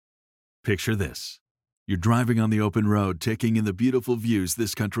Picture this. You're driving on the open road, taking in the beautiful views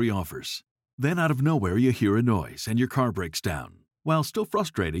this country offers. Then out of nowhere, you hear a noise and your car breaks down. While still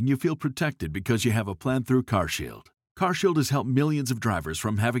frustrating, you feel protected because you have a plan through CarShield. CarShield has helped millions of drivers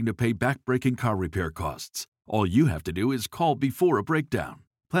from having to pay back-breaking car repair costs. All you have to do is call before a breakdown.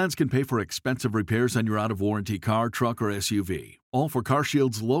 Plans can pay for expensive repairs on your out-of-warranty car, truck, or SUV. All for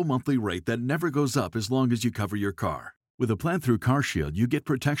CarShield's low monthly rate that never goes up as long as you cover your car. With a plan through CarShield, you get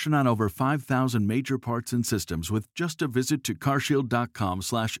protection on over 5,000 major parts and systems with just a visit to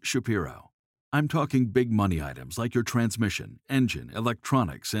carshield.com/Shapiro. I'm talking big money items like your transmission, engine,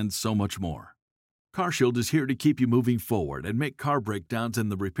 electronics, and so much more. CarShield is here to keep you moving forward and make car breakdowns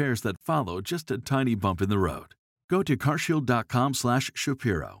and the repairs that follow just a tiny bump in the road. Go to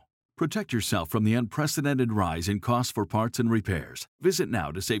carshield.com/Shapiro. Protect yourself from the unprecedented rise in costs for parts and repairs. Visit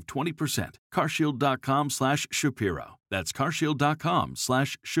now to save 20%. carshield.com/Shapiro. That's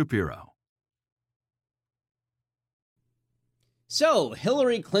carshield.com/Shapiro. So,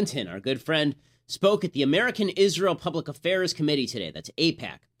 Hillary Clinton, our good friend, spoke at the American Israel Public Affairs Committee today. That's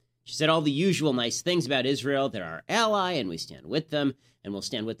AIPAC. She said all the usual nice things about Israel. They're our ally, and we stand with them, and we'll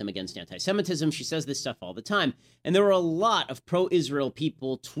stand with them against anti-Semitism. She says this stuff all the time. And there were a lot of pro-Israel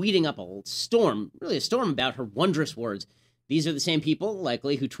people tweeting up a storm, really a storm about her wondrous words. These are the same people,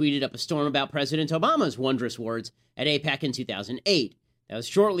 likely, who tweeted up a storm about President Obama's wondrous words at AIPAC in 2008. That was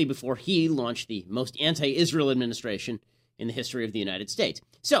shortly before he launched the most anti-Israel administration in the history of the United States.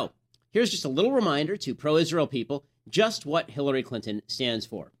 So, here's just a little reminder to pro-Israel people just what Hillary Clinton stands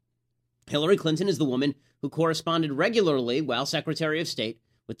for. Hillary Clinton is the woman who corresponded regularly while Secretary of State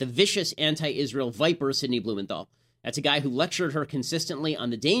with the vicious anti-Israel viper Sidney Blumenthal. That's a guy who lectured her consistently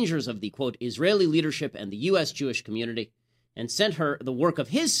on the dangers of the, quote, Israeli leadership and the U.S. Jewish community, and sent her the work of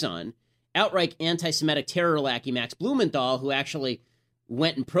his son, outright anti-Semitic terror lackey Max Blumenthal, who actually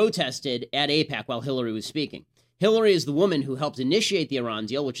went and protested at AIPAC while Hillary was speaking. Hillary is the woman who helped initiate the Iran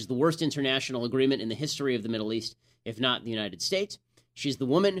deal, which is the worst international agreement in the history of the Middle East, if not the United States. She's the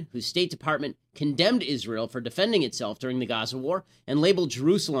woman whose State Department condemned Israel for defending itself during the Gaza war and labeled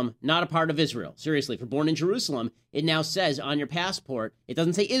Jerusalem not a part of Israel. Seriously, if you're born in Jerusalem, it now says on your passport, it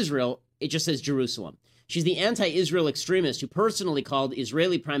doesn't say Israel, it just says Jerusalem. She's the anti-Israel extremist who personally called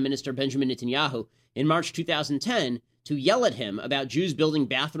Israeli Prime Minister Benjamin Netanyahu in March 2010 to yell at him about Jews building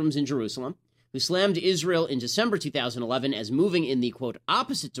bathrooms in Jerusalem, who slammed Israel in December 2011 as moving in the, quote,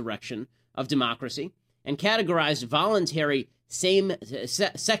 opposite direction of democracy, and categorized voluntary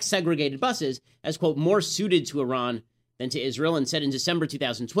sex-segregated buses as, quote, more suited to Iran than to Israel, and said in December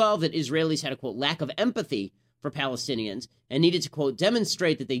 2012 that Israelis had a, quote, lack of empathy for Palestinians and needed to, quote,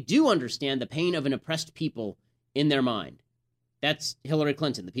 demonstrate that they do understand the pain of an oppressed people in their mind. That's Hillary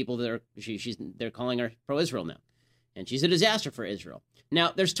Clinton, the people that they're calling her pro-Israel now. And she's a disaster for Israel.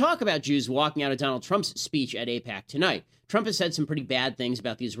 Now, there's talk about Jews walking out of Donald Trump's speech at AIPAC tonight. Trump has said some pretty bad things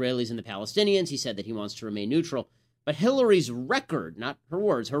about the Israelis and the Palestinians. He said that he wants to remain neutral. But Hillary's record, not her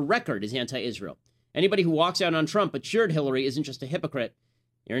words, her record is anti-Israel. Anybody who walks out on Trump but cheered Hillary isn't just a hypocrite.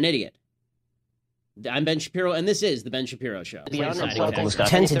 You're an idiot. I'm Ben Shapiro, and this is The Ben Shapiro Show.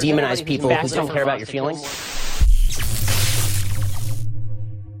 Tend to demonize people who don't care about your feelings.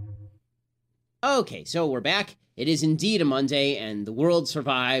 Okay, so we're back. It is indeed a Monday, and the world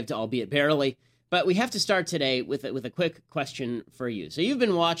survived, albeit barely. But we have to start today with a quick question for you. So you've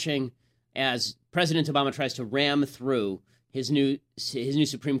been watching as President Obama tries to ram through his new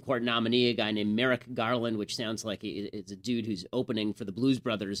Supreme Court nominee, a guy named Merrick Garland, which sounds like it's a dude who's opening for the Blues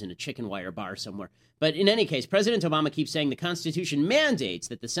Brothers in a chicken wire bar somewhere. But in any case, President Obama keeps saying the Constitution mandates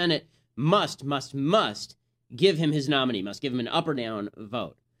that the Senate must give him his nominee, must give him an up or down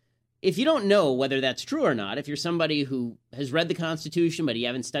vote. If you don't know whether that's true or not, if you're somebody who has read the Constitution but you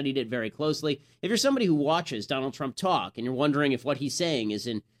haven't studied it very closely, if you're somebody who watches Donald Trump talk and you're wondering if what he's saying is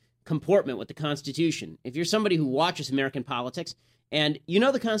in comportment with the Constitution, if you're somebody who watches American politics and you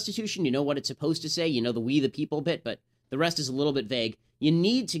know the Constitution, you know what it's supposed to say, you know the we the people bit, but the rest is a little bit vague, you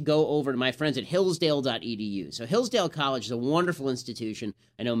need to go over to my friends at hillsdale.edu. So Hillsdale College is a wonderful institution.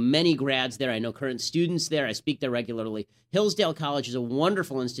 I know many grads there. I know current students there. I speak there regularly. Hillsdale College is a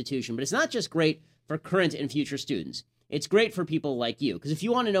wonderful institution, but it's not just great for current and future students. It's great for people like you, because if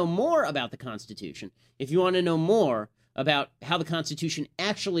you want to know more about the Constitution, if you want to know more about how the Constitution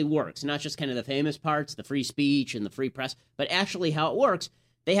actually works, not just kind of the famous parts, the free speech and the free press, but actually how it works,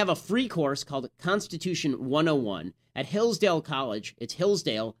 they have a free course called Constitution 101 at Hillsdale College. It's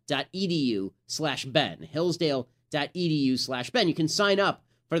hillsdale.edu/Ben. Hillsdale.edu/Ben. You can sign up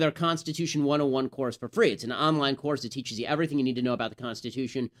for their Constitution 101 course for free. It's an online course that teaches you everything you need to know about the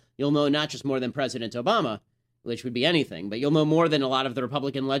Constitution. You'll know not just more than President Obama, which would be anything, but you'll know more than a lot of the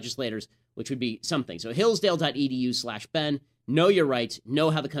Republican legislators, which would be something. So hillsdale.edu/Ben. Know your rights. Know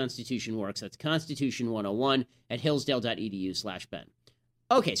how the Constitution works. That's Constitution 101 at hillsdale.edu/Ben.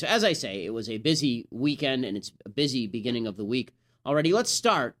 Okay, so as I say, it was a busy weekend, and it's a busy beginning of the week already. Let's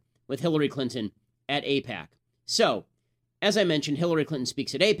start with Hillary Clinton at AIPAC. So, as I mentioned, Hillary Clinton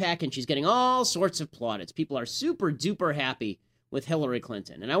speaks at AIPAC, and she's getting all sorts of plaudits. People are super duper happy with Hillary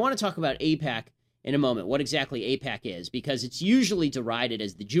Clinton. And I want to talk about AIPAC in a moment, what exactly AIPAC is, because it's usually derided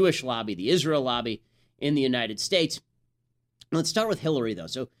as the Jewish lobby, the Israel lobby in the United States. Let's start with Hillary, though.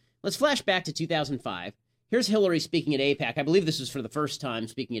 So let's flash back to 2005. Here's Hillary speaking at AIPAC. I believe this was for the first time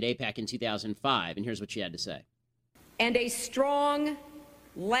speaking at AIPAC in 2005, and here's what she had to say. And a strong,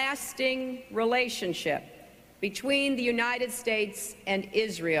 lasting relationship between the United States and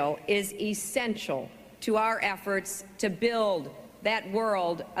Israel is essential to our efforts to build that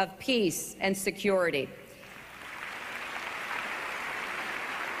world of peace and security.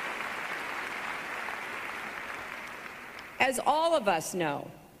 As all of us know,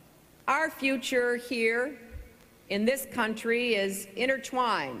 our future here in this country is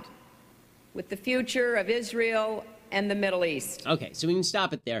intertwined with the future of Israel and the Middle East. Okay, so we can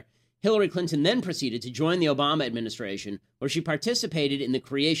stop it there. Hillary Clinton then proceeded to join the Obama administration, where she participated in the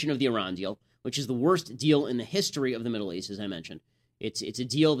creation of the Iran deal, which is the worst deal in the history of the Middle East, as I mentioned. It's a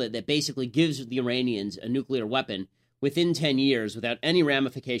deal that basically gives the Iranians a nuclear weapon within 10 years without any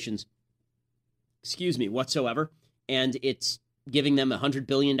ramifications, whatsoever. And it's giving them $100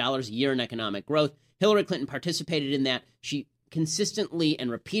 billion a year in economic growth. Hillary Clinton participated in that. She consistently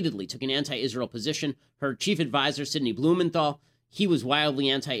and repeatedly took an anti-Israel position. Her chief advisor, Sidney Blumenthal, he was wildly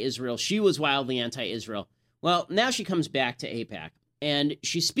anti-Israel. She was wildly anti-Israel. Well, now she comes back to AIPAC, and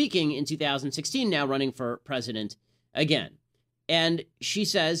she's speaking in 2016 now, running for president again. And she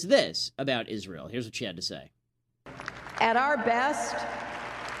says this about Israel. Here's what she had to say. At our best,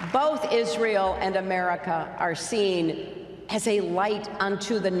 both Israel and America are seen as a light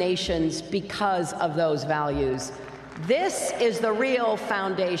unto the nations because of those values. This is the real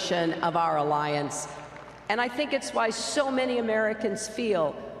foundation of our alliance. And I think it's why so many Americans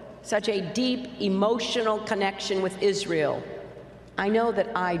feel such a deep emotional connection with Israel. I know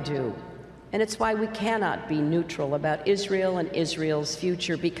that I do. And it's why we cannot be neutral about Israel and Israel's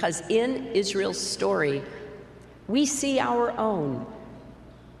future, because in Israel's story, we see our own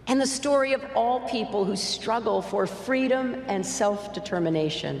and the story of all people who struggle for freedom and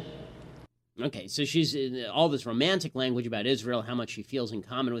self-determination. Okay, so she's all this romantic language about Israel, how much she feels in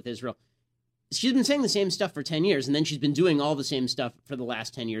common with Israel. She's been saying the same stuff for 10 years, and then she's been doing all the same stuff for the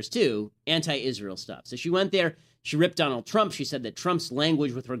last 10 years, too, anti-Israel stuff. So she went there, she ripped Donald Trump. She said that Trump's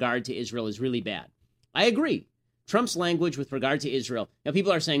language with regard to Israel is really bad. I agree. Trump's language with regard to Israel. Now,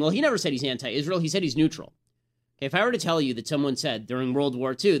 people are saying, well, he never said he's anti-Israel. He said he's neutral. Okay, if I were to tell you that someone said during World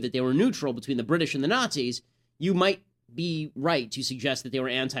War II that they were neutral between the British and the Nazis, you might be right to suggest that they were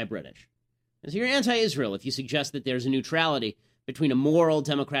anti-British. So you're anti-Israel if you suggest that there's a neutrality between a moral,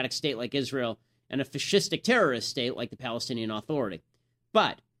 democratic state like Israel and a fascistic terrorist state like the Palestinian Authority.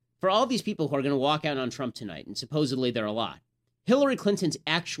 But for all these people who are going to walk out on Trump tonight, and supposedly they're a lot, Hillary Clinton's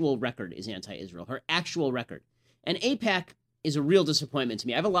actual record is anti-Israel, her actual record. And AIPAC is a real disappointment to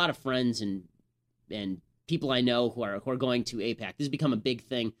me. I have a lot of friends and people I know who are going to AIPAC. This has become a big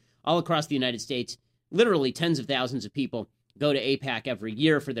thing all across the United States. Literally tens of thousands of people go to AIPAC every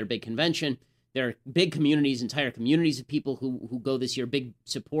year for their big convention. There are big communities, entire communities of people who go this year, big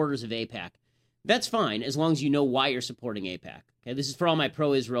supporters of AIPAC. That's fine, as long as you know why you're supporting AIPAC. Okay, this is for all my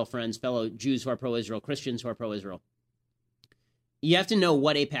pro-Israel friends, fellow Jews who are pro-Israel, Christians who are pro-Israel. You have to know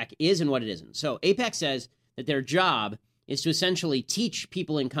what AIPAC is and what it isn't. So AIPAC says that their job is to essentially teach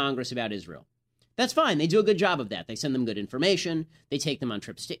people in Congress about Israel. That's fine. They do a good job of that. They send them good information. They take them on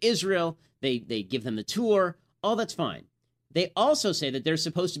trips to Israel. They give them the tour. All that's fine. They also say that they're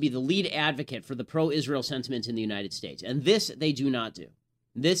supposed to be the lead advocate for the pro-Israel sentiment in the United States. And this they do not do.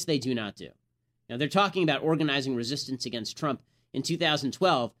 This they do not do. Now, they're talking about organizing resistance against Trump. In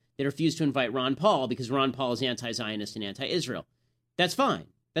 2012, they refused to invite Ron Paul because Ron Paul is anti-Zionist and anti-Israel. That's fine.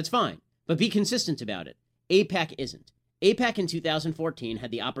 That's fine. But be consistent about it. AIPAC isn't. AIPAC in 2014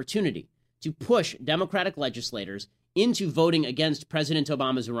 had the opportunity to push Democratic legislators into voting against President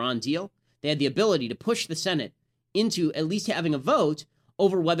Obama's Iran deal. They had the ability to push the Senate into at least having a vote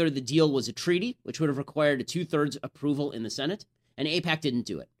over whether the deal was a treaty, which would have required a 2/3 approval in the Senate, and AIPAC didn't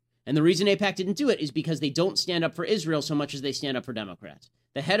do it. And the reason AIPAC didn't do it is because they don't stand up for Israel so much as they stand up for Democrats.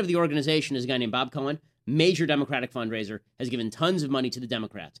 The head of the organization is a guy named Bob Cohen, major Democratic fundraiser, has given tons of money to the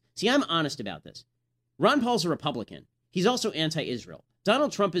Democrats. See, I'm honest about this. Ron Paul's a Republican. He's also anti-Israel.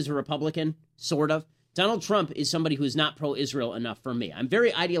 Donald Trump is a Republican, sort of. Donald Trump is somebody who is not pro-Israel enough for me. I'm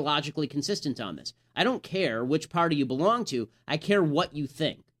very ideologically consistent on this. I don't care which party you belong to. I care what you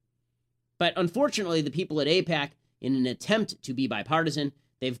think. But unfortunately, the people at AIPAC, in an attempt to be bipartisan,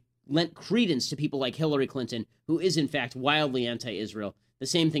 they've lent credence to people like Hillary Clinton, who is in fact wildly anti-Israel. The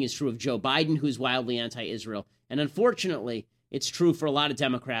same thing is true of Joe Biden, who's wildly anti-Israel. And unfortunately, it's true for a lot of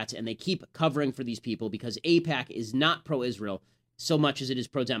Democrats, and they keep covering for these people because AIPAC is not pro-Israel so much as it is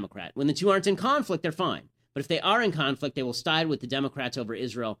pro-Democrat. When the two aren't in conflict, they're fine. But if they are in conflict, they will side with the Democrats over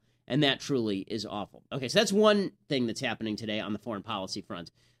Israel, and that truly is awful. Okay, so that's one thing that's happening today on the foreign policy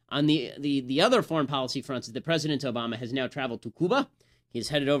front. On the other foreign policy front is that President Obama has now traveled to Cuba. He's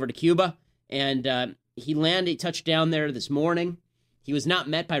headed over to Cuba, and he touched down there this morning. He was not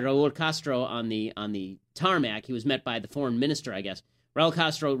met by Raul Castro on the tarmac. He was met by the foreign minister, I guess. Raul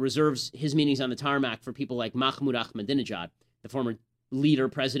Castro reserves his meetings on the tarmac for people like Mahmoud Ahmadinejad, the former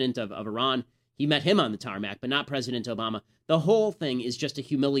president of Iran. He met him on the tarmac, but not President Obama. The whole thing is just a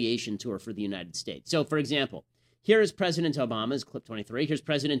humiliation tour for the United States. So, for example, here is President Obama's clip 23. Here's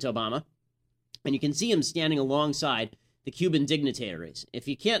President Obama, and you can see him standing alongside the Cuban dignitaries. If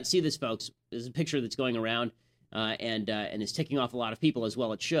you can't see this, folks, there's a picture that's going around and is ticking off a lot of people, as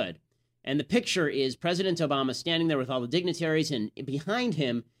well it should. And the picture is President Obama standing there with all the dignitaries, and behind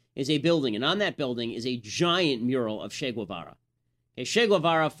him is a building, and on that building is a giant mural of Che Guevara. Okay, Che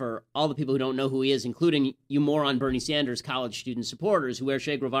Guevara, for all the people who don't know who he is, including you moron Bernie Sanders college student supporters who wear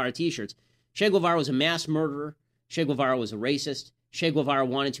Che Guevara t-shirts, Che Guevara was a mass murderer. Che Guevara was a racist. Che Guevara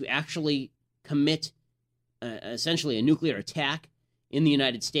wanted to actually commit essentially a nuclear attack in the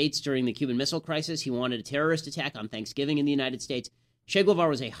United States during the Cuban Missile Crisis. He wanted a terrorist attack on Thanksgiving in the United States. Che Guevara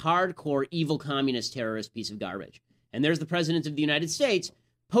was a hardcore, evil communist terrorist piece of garbage. And there's the President of the United States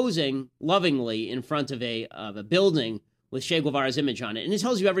posing lovingly in front of a building with Che Guevara's image on it. And it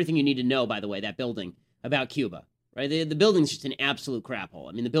tells you everything you need to know, by the way, that building, about Cuba. Right? The building's just an absolute crap hole.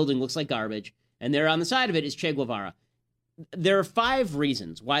 I mean, the building looks like garbage, and there on the side of it is Che Guevara. There are 5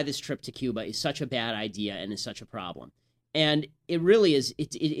 reasons why this trip to Cuba is such a bad idea and is such a problem. And it really is,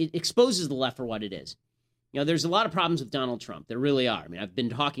 it exposes the left for what it is. You know, there's a lot of problems with Donald Trump. There really are. I mean, I've been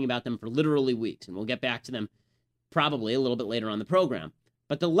talking about them for literally weeks, and we'll get back to them probably a little bit later on the program.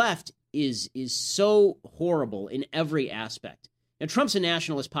 But the left is so horrible in every aspect. Now, Trump's a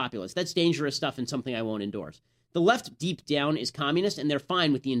nationalist populist. That's dangerous stuff and something I won't endorse. The left deep down is communist, and they're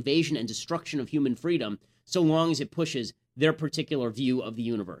fine with the invasion and destruction of human freedom so long as it pushes their particular view of the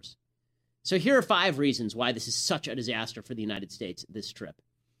universe. So here are 5 reasons why this is such a disaster for the United States, this trip.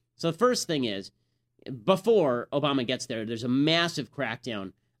 So the first thing is, before Obama gets there, there's a massive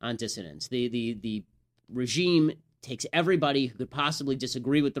crackdown on dissidents. The regime takes everybody who could possibly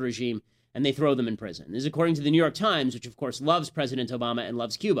disagree with the regime, and they throw them in prison. This is according to the New York Times, which of course loves President Obama and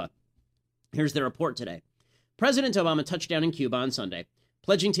loves Cuba. Here's their report today. President Obama touched down in Cuba on Sunday,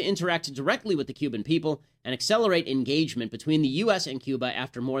 pledging to interact directly with the Cuban people and accelerate engagement between the U.S. and Cuba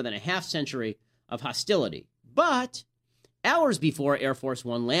after more than a half-century of hostility. But hours before Air Force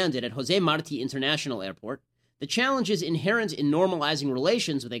One landed at Jose Marti International Airport, the challenges inherent in normalizing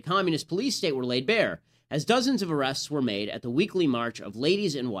relations with a communist police state were laid bare, as dozens of arrests were made at the weekly march of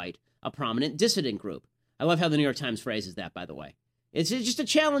Ladies in White, a prominent dissident group. I love how the New York Times phrases that, by the way. It's just a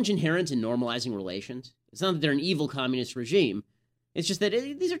challenge inherent in normalizing relations. It's not that they're an evil communist regime. It's just that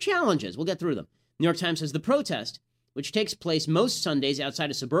these are challenges. We'll get through them. New York Times says the protest, which takes place most Sundays outside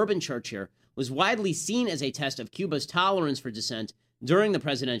a suburban church here, was widely seen as a test of Cuba's tolerance for dissent during the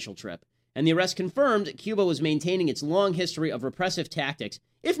presidential trip. And the arrest confirmed Cuba was maintaining its long history of repressive tactics,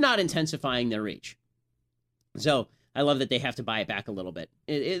 if not intensifying their reach. So I love that they have to buy it back a little bit.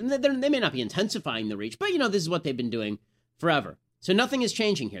 They may not be intensifying the reach, but, this is what they've been doing forever. So nothing is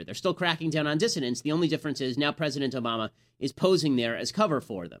changing here. They're still cracking down on dissidents. The only difference is now President Obama is posing there as cover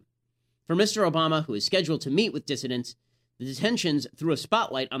for them. For Mr. Obama, who is scheduled to meet with dissidents, the detentions threw a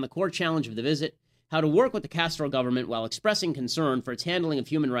spotlight on the core challenge of the visit, how to work with the Castro government while expressing concern for its handling of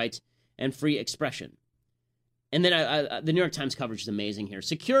human rights and free expression. And then the New York Times coverage is amazing here.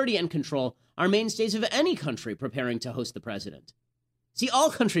 Security and control are mainstays of any country preparing to host the president. See, all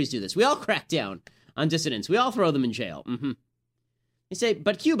countries do this. We all crack down on dissidents. We all throw them in jail. They say,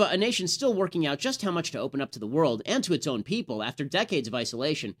 but Cuba, a nation still working out just how much to open up to the world and to its own people after decades of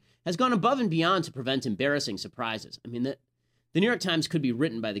isolation, has gone above and beyond to prevent embarrassing surprises. I mean, the New York Times could be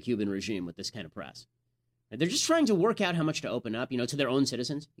written by the Cuban regime with this kind of press. They're just trying to work out how much to open up, to their own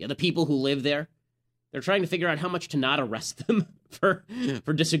citizens, the people who live there. They're trying to figure out how much to not arrest them for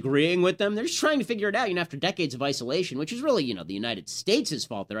disagreeing with them. They're just trying to figure it out, after decades of isolation, which is really, the United States'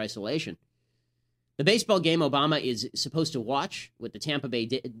 fault, their isolation. The baseball game Obama is supposed to watch with the Tampa Bay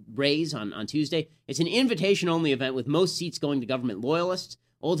Rays on Tuesday. It's an invitation-only event with most seats going to government loyalists.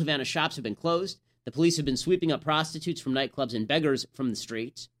 Old Havana shops have been closed. The police have been sweeping up prostitutes from nightclubs and beggars from the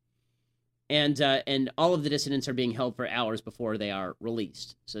streets. And all of the dissidents are being held for hours before they are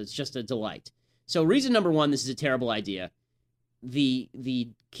released. So it's just a delight. So reason number one, this is a terrible idea.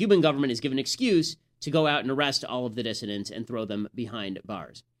 The Cuban government is given an excuse to go out and arrest all of the dissidents and throw them behind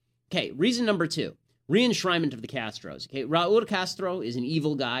bars. Okay, reason number two. Re-enshrinement of the Castros. Okay, Raul Castro is an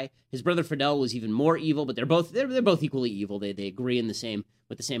evil guy. His brother Fidel was even more evil, but they're both equally evil. They agree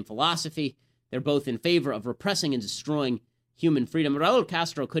with the same philosophy. They're both in favor of repressing and destroying human freedom. Raul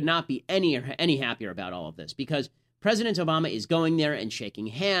Castro could not be any happier about all of this because President Obama is going there and shaking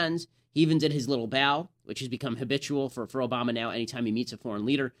hands. He even did his little bow, which has become habitual for Obama now. Anytime he meets a foreign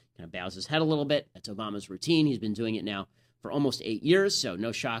leader, kind of bows his head a little bit. That's Obama's routine. He's been doing it now for almost 8 years, so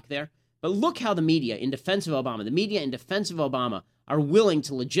no shock there. But look how the media in defense of Obama, are willing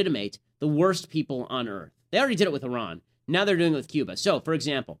to legitimate the worst people on earth. They already did it with Iran. Now they're doing it with Cuba. So, for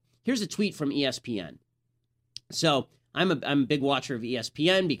example, here's a tweet from ESPN. So I'm a big watcher of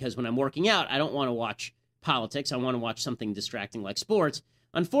ESPN because when I'm working out, I don't want to watch politics. I want to watch something distracting like sports.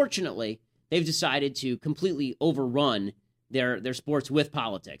 Unfortunately, they've decided to completely overrun their sports with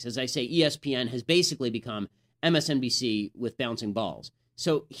politics. As I say, ESPN has basically become MSNBC with bouncing balls.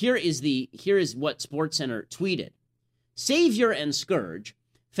 So here is what SportsCenter tweeted. Savior and scourge,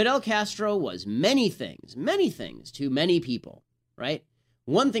 Fidel Castro was many things to many people, right?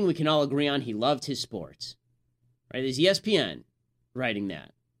 One thing we can all agree on, he loved his sports, right? There's ESPN writing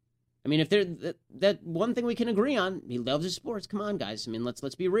that. I mean, if that one thing we can agree on, he loves his sports. Come on, guys. I mean,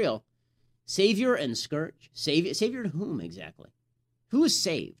 let's be real. Savior and scourge? Savior to whom exactly? Who was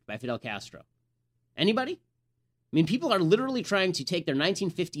saved by Fidel Castro? Anybody? I mean, people are literally trying to take their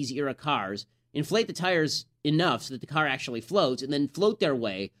 1950s era cars, inflate the tires enough so that the car actually floats, and then float their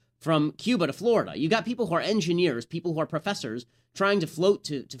way from Cuba to Florida. You got people who are engineers, people who are professors, trying to float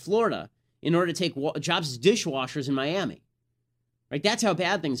to Florida in order to take jobs as dishwashers in Miami. Right? That's how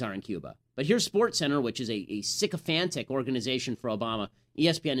bad things are in Cuba. But here's SportsCenter, which is a sycophantic organization for Obama.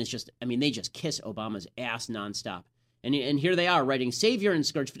 ESPN is they just kiss Obama's ass nonstop. And here they are writing, Savior and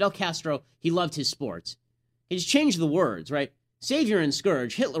scourge, Fidel Castro, he loved his sports. He just changed the words, right? Savior and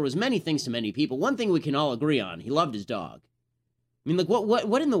scourge, Hitler was many things to many people. One thing we can all agree on, he loved his dog. I mean, like,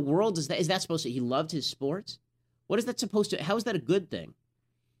 what in the world is that supposed to, he loved his sports? What is that supposed to, how is that a good thing?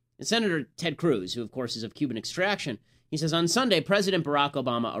 And Senator Ted Cruz, who of course is of Cuban extraction, he says, on Sunday, President Barack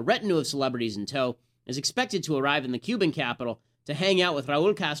Obama, a retinue of celebrities in tow, is expected to arrive in the Cuban capital to hang out with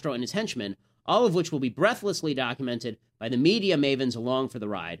Raul Castro and his henchmen, all of which will be breathlessly documented by the media mavens along for the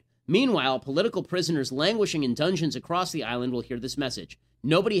ride. Meanwhile, political prisoners languishing in dungeons across the island will hear this message.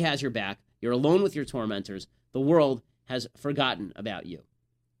 Nobody has your back. You're alone with your tormentors. The world has forgotten about you.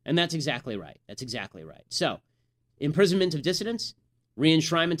 And that's exactly right. So, imprisonment of dissidents,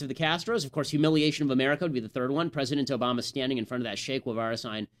 re-enshrinement of the Castros, of course, humiliation of America would be the third one. President Obama standing in front of that Che Guevara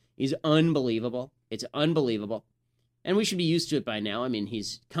sign is unbelievable. It's unbelievable. And we should be used to it by now. I mean,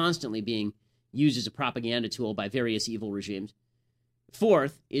 he's constantly being used as a propaganda tool by various evil regimes.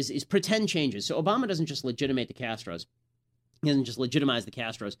 Fourth is pretend changes. So Obama doesn't just legitimate the Castros. He doesn't just legitimize the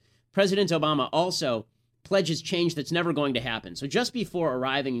Castros. President Obama also pledges change that's never going to happen. So just before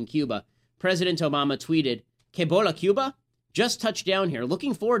arriving in Cuba, President Obama tweeted, "Que bola Cuba? Just touched down here.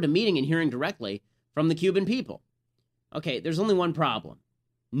 Looking forward to meeting and hearing directly from the Cuban people." Okay, there's only one problem.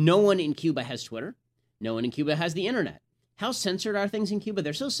 No one in Cuba has Twitter. No one in Cuba has the internet. How censored are things in Cuba?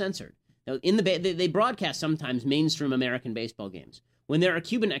 They're so censored. Now, they broadcast sometimes mainstream American baseball games. When there are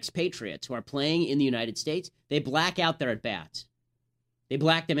Cuban expatriates who are playing in the United States, they black out their at-bats. They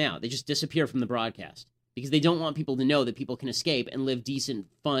black them out. They just disappear from the broadcast because they don't want people to know that people can escape and live decent,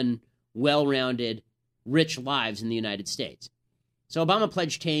 fun, well-rounded, rich lives in the United States. So Obama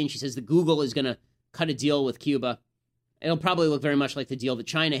pledged change. He says that Google is going to cut a deal with Cuba. It'll probably look very much like the deal that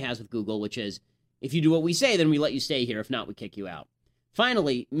China has with Google, which is, if you do what we say, then we let you stay here. If not, we kick you out.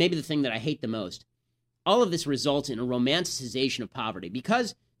 Finally, maybe the thing that I hate the most, all of this results in a romanticization of poverty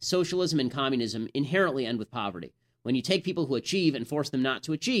because socialism and communism inherently end with poverty. When you take people who achieve and force them not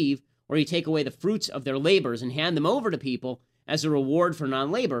to achieve, or you take away the fruits of their labors and hand them over to people as a reward for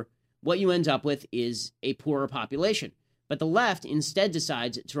non-labor, what you end up with is a poorer population. But the left instead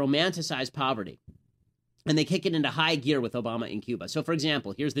decides to romanticize poverty, and they kick it into high gear with Obama in Cuba. So, for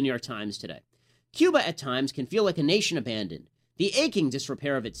example, here's the New York Times today. Cuba at times can feel like a nation abandoned. The aching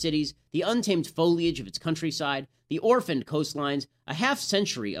disrepair of its cities, the untamed foliage of its countryside, the orphaned coastlines, a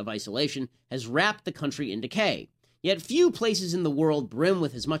half-century of isolation has wrapped the country in decay. Yet few places in the world brim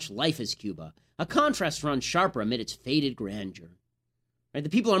with as much life as Cuba, A contrast runs sharper amid its faded grandeur. Right?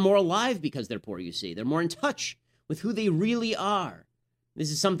 The people are more alive because they're poor, you see. They're more in touch with who they really are. This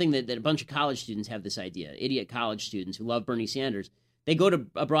is something that a bunch of college students have this idea. Idiot college students who love Bernie Sanders. They go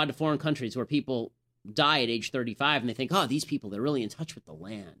abroad to foreign countries where people die at age 35, and they think, oh, these people, they're really in touch with the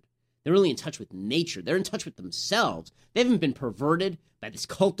land. They're really in touch with nature. They're in touch with themselves. They haven't been perverted by this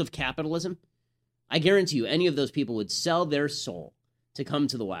cult of capitalism. I guarantee you, any of those people would sell their soul to come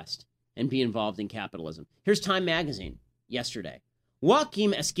to the West and be involved in capitalism. Here's Time magazine yesterday.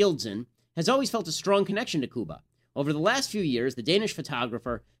 Joachim Eskildsen has always felt a strong connection to Cuba. Over the last few years, the Danish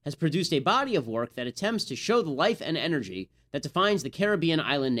photographer has produced a body of work that attempts to show the life and energy that defines the Caribbean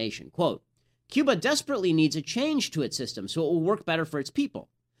island nation. Quote, Cuba desperately needs a change to its system so it will work better for its people.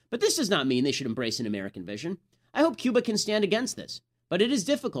 But this does not mean they should embrace an American vision. I hope Cuba can stand against this. But it is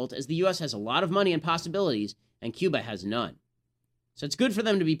difficult as the U.S. has a lot of money and possibilities, and Cuba has none. So it's good for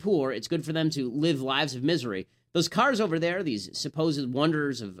them to be poor. It's good for them to live lives of misery. Those cars over there, these supposed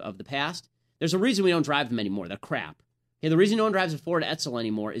wonders of the past, there's a reason we don't drive them anymore. They're crap. Okay, the reason no one drives a Ford Edsel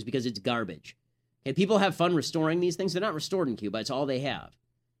anymore is because it's garbage. Okay, people have fun restoring these things. They're not restored in Cuba. It's all they have.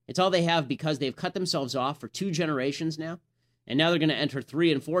 It's all they have because they've cut themselves off for 2 generations now. And now they're going to enter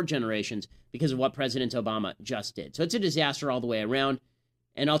 3 and 4 generations because of what President Obama just did. So it's a disaster all the way around.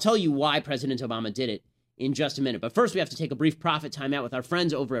 And I'll tell you why President Obama did it in just a minute. But first, we have to take a brief profit time out with our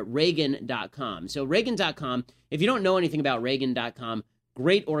friends over at Reagan.com. So Reagan.com, if you don't know anything about Reagan.com,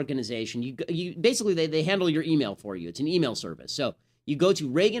 great organization. You basically, they handle your email for you. It's an email service. So you go to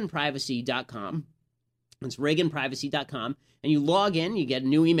ReaganPrivacy.com. It's ReaganPrivacy.com. And you log in, you get a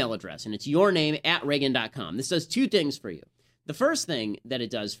new email address. And it's your name at Reagan.com. This does 2 things for you. The first thing that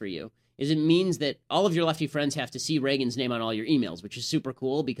it does for you is it means that all of your lefty friends have to see Reagan's name on all your emails, which is super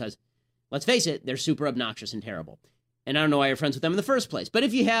cool because, let's face it, they're super obnoxious and terrible. And I don't know why you're friends with them in the first place. But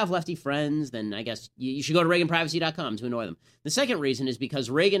if you have lefty friends, then I guess you should go to ReaganPrivacy.com to annoy them. The second reason is because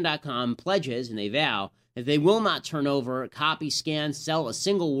Reagan.com pledges, and they vow, that they will not turn over, copy, scan, sell a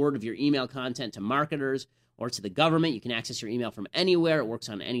single word of your email content to marketers or to the government. You can access your email from anywhere. It works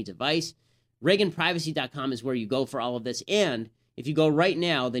on any device. ReaganPrivacy.com is where you go for all of this. And if you go right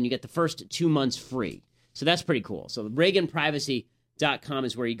now, then you get the first 2 months free. So that's pretty cool. So ReaganPrivacy.com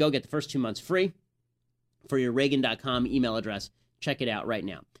is where you go get the first 2 months free for your Reagan.com email address. Check it out right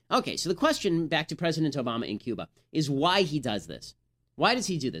now. Okay, so the question back to President Obama in Cuba is why he does this. Why does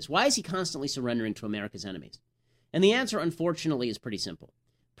he do this? Why is he constantly surrendering to America's enemies? And the answer, unfortunately, is pretty simple.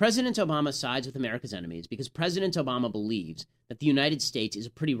 President Obama sides with America's enemies because President Obama believes that the United States is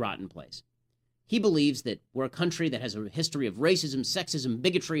a pretty rotten place. He believes that we're a country that has a history of racism, sexism,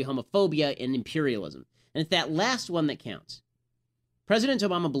 bigotry, homophobia, and imperialism. And it's that last one that counts. President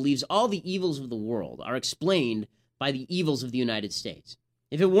Obama believes all the evils of the world are explained by the evils of the United States.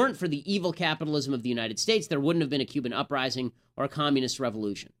 If it weren't for the evil capitalism of the United States, there wouldn't have been a Cuban uprising or a communist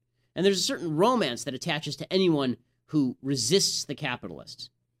revolution. And there's a certain romance that attaches to anyone who resists the capitalists.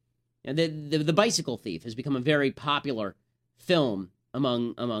 And the Bicycle Thief has become a very popular film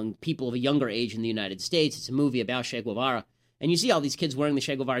among people of a younger age in the United States. It's a movie about Che Guevara. And you see all these kids wearing the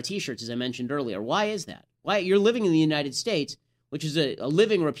Che Guevara t-shirts, as I mentioned earlier. Why is that? Why? You're living in the United States, which is a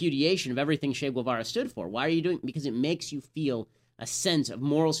living repudiation of everything Che Guevara stood for. Why are you doing it? Because it makes you feel a sense of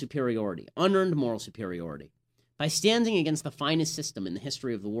moral superiority, unearned moral superiority. By standing against the finest system in the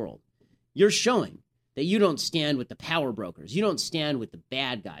history of the world, you're showing that you don't stand with the power brokers. You don't stand with the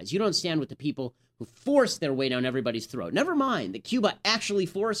bad guys. You don't stand with the people who force their way down everybody's throat. Never mind that Cuba actually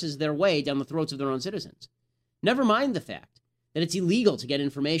forces their way down the throats of their own citizens. Never mind the fact that it's illegal to get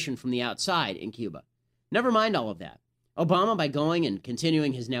information from the outside in Cuba. Never mind all of that. Obama, by going and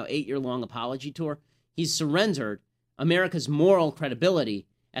continuing his now 8-year-long apology tour, he's surrendered America's moral credibility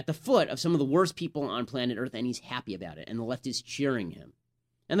at the foot of some of the worst people on planet Earth, and he's happy about it, and the left is cheering him.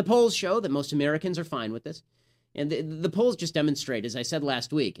 And the polls show that most Americans are fine with this. And the polls just demonstrate, as I said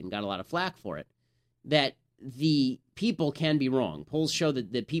last week, and got a lot of flack for it, that the people can be wrong. Polls show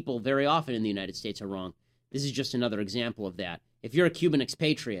that the people very often in the United States are wrong. This is just another example of that. If you're a Cuban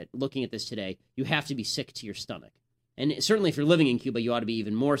expatriate looking at this today, you have to be sick to your stomach. And certainly if you're living in Cuba, you ought to be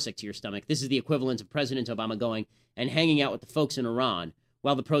even more sick to your stomach. This is the equivalent of President Obama going and hanging out with the folks in Iran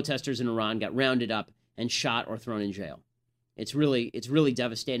while the protesters in Iran got rounded up and shot or thrown in jail. It's really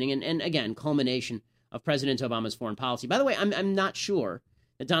devastating. And again, culmination of President Obama's foreign policy. By the way, I'm not sure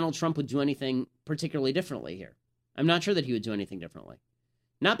that Donald Trump would do anything particularly differently here. I'm not sure that he would do anything differently.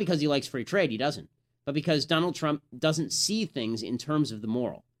 Not because he likes free trade, he doesn't, but because Donald Trump doesn't see things in terms of the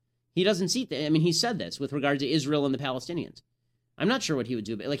moral. He doesn't see he said this with regard to Israel and the Palestinians. I'm not sure what he would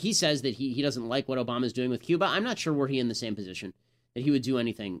do. But he says that he doesn't like what Obama's doing with Cuba. I'm not sure were he in the same position that he would do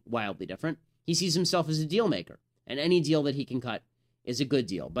anything wildly different. he sees himself as a deal maker, and any deal that he can cut is a good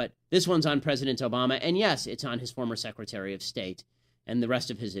deal. But this one's on President Obama, and yes, it's on his former Secretary of State and the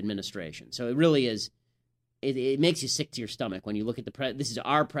rest of his administration. So it really is, it makes you sick to your stomach when you look at this is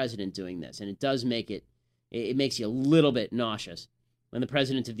our president doing this, and it does make it makes you a little bit nauseous when the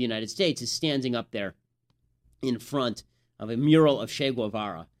President of the United States is standing up there in front of a mural of Che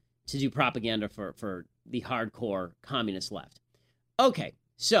Guevara to do propaganda for the hardcore communist left. Okay,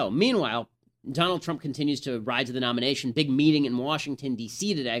 so meanwhile, Donald Trump continues to ride to the nomination. Big meeting in Washington,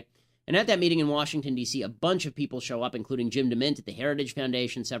 D.C. today. And at that meeting in Washington, D.C., a bunch of people show up, including Jim DeMint at the Heritage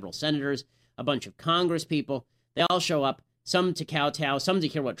Foundation, several senators, a bunch of Congress people. They all show up, some to kowtow, some to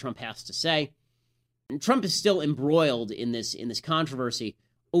hear what Trump has to say. And Trump is still embroiled in this controversy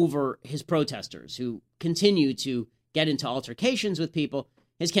over his protesters who continue to get into altercations with people.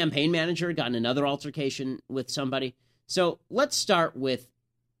 His campaign manager got in another altercation with somebody. So let's start with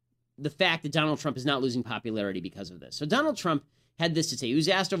the fact that Donald Trump is not losing popularity because of this. So Donald Trump had this to say. He was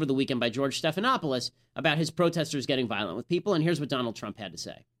asked over the weekend by George Stephanopoulos about his protesters getting violent with people, and here's what Donald Trump had to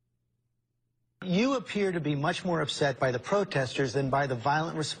say. You appear to be much more upset by the protesters than by the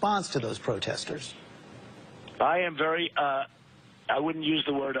violent response to those protesters. I am very, I wouldn't use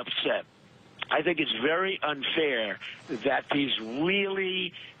the word upset. I think it's very unfair that these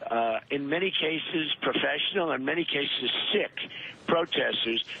really, in many cases, professional, in many cases, sick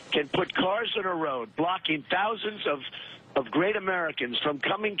protesters can put cars on a road, blocking thousands of great Americans from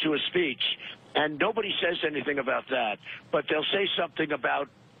coming to a speech, and nobody says anything about that. But they'll say something about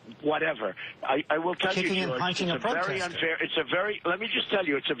whatever. I will tell you, George, it's a very unfair. Let me just tell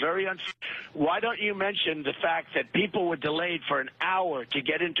you, it's a very unfair. Why don't you mention the fact that people were delayed for an hour to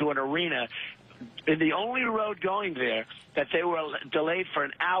get into an arena in the only road going there, that they were delayed for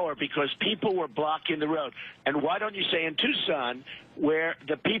an hour because people were blocking the road? And why don't you say in Tucson, where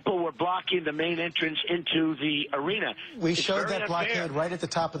the people were blocking the main entrance into the arena? We showed that blockade right at the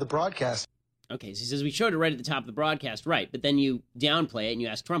top of the broadcast. Okay, so he says we showed it right at the top of the broadcast, right, but then you downplay it and you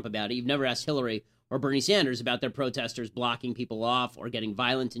ask Trump about it. You've never asked Hillary or Bernie Sanders about their protesters blocking people off or getting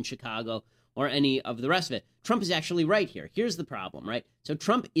violent in Chicago or any of the rest of it. Trump is actually right here. Here's the problem, right? So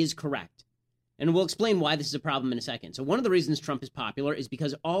Trump is correct. And we'll explain why this is a problem in a second. So one of the reasons Trump is popular is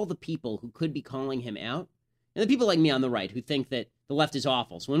because all the people who could be calling him out, and the people like me on the right who think that the left is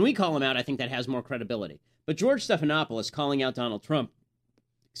awful. So when we call him out, I think that has more credibility. But George Stephanopoulos calling out Donald Trump,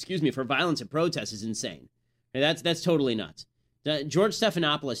 for violence at protests is insane. That's totally nuts. George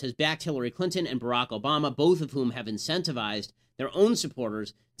Stephanopoulos has backed Hillary Clinton and Barack Obama, both of whom have incentivized their own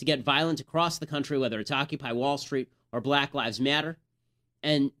supporters to get violent across the country, whether it's Occupy Wall Street or Black Lives Matter.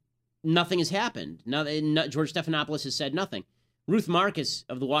 And nothing has happened. George Stephanopoulos has said nothing. Ruth Marcus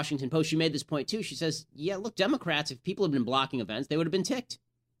of the Washington Post, she made this point too. She says, yeah, look, Democrats, if people had been blocking events, they would have been ticked.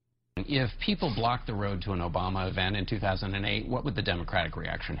 If people blocked the road to an Obama event in 2008, what would the Democratic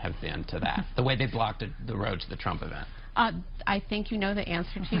reaction have been to that, the way they blocked the road to the Trump event? I think you know the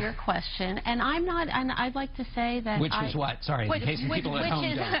answer to your question, and I'm not. And I'd like to say that which is what? Sorry, in case people at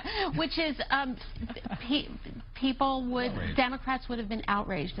home don't. Which is people would Democrats would have been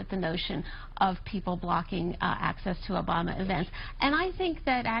outraged at the notion of people blocking access to Obama events, and I think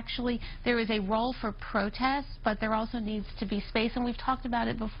that actually there is a role for protests, but there also needs to be space, and we've talked about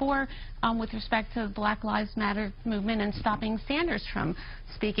it before with respect to the Black Lives Matter movement and stopping Sanders from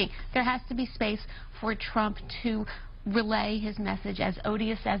speaking. There has to be space for Trump to relay his message, as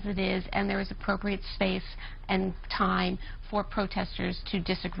odious as it is, and there is appropriate space and time for protesters to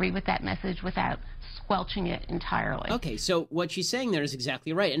disagree with that message without squelching it entirely. Okay, so what she's saying there is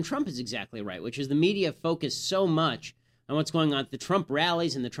exactly right, and Trump is exactly right, which is the media focus so much on what's going on at the Trump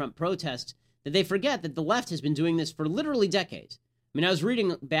rallies and the Trump protests that they forget that the left has been doing this for literally decades. I mean, I was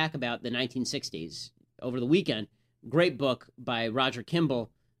reading back about the 1960s over the weekend, great book by Roger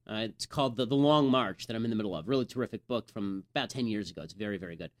Kimball. It's called The Long March that I'm in the middle of. Really terrific book from about 10 years ago. It's very,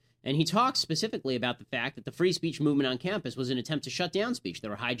 very good. And he talks specifically about the fact that the free speech movement on campus was an attempt to shut down speech. They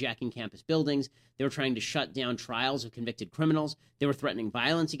were hijacking campus buildings. They were trying to shut down trials of convicted criminals. They were threatening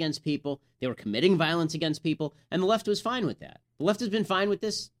violence against people. They were committing violence against people. And the left was fine with that. The left has been fine with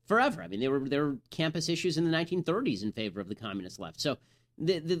this forever. I mean, there were campus issues in the 1930s in favor of the communist left. So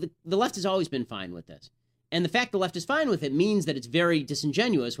the left has always been fine with this. And the fact the left is fine with it means that it's very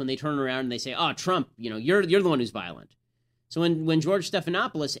disingenuous when they turn around and they say, oh, Trump, you're the one who's violent. So when George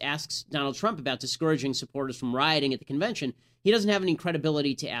Stephanopoulos asks Donald Trump about discouraging supporters from rioting at the convention, he doesn't have any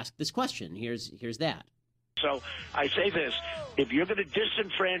credibility to ask this question. Here's that. So I say this, if you're going to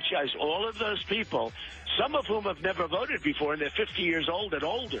disenfranchise all of those people some of whom have never voted before, and they're 50 years old and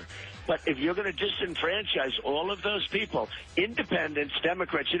older. But if you're going to disenfranchise all of those people, independents,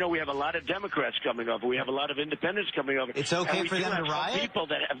 Democrats, we have a lot of Democrats coming over. We have a lot of independents coming over. It's okay for them to riot? People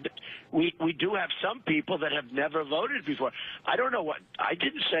that have, we do have some people that have never voted before. I don't know what, I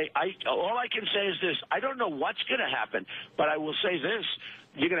didn't say, all I can say is this. I don't know what's going to happen, but I will say this.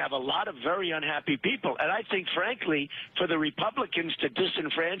 You're going to have a lot of very unhappy people. And I think, frankly, for the Republicans to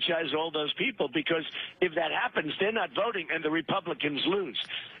disenfranchise all those people, because if that happens, they're not voting and the Republicans lose.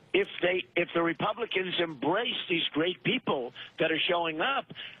 If the Republicans embrace these great people that are showing up,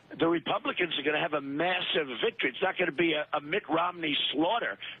 the Republicans are going to have a massive victory. It's not going to be a Mitt Romney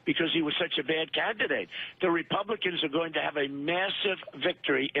slaughter because he was such a bad candidate. The Republicans are going to have a massive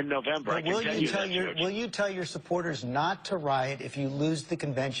victory in November. Will you tell your supporters not to riot if you lose the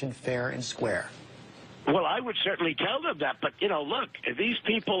convention fair and square? Well, I would certainly tell them that. But, look, these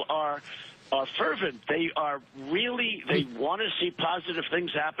people are fervent. They are really, they want to see positive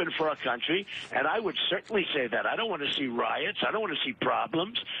things happen for our country, and I would certainly say that. I don't want to see riots. I don't want to see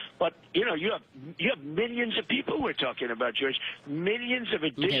problems. But, you have millions of people we're talking about, George. Millions of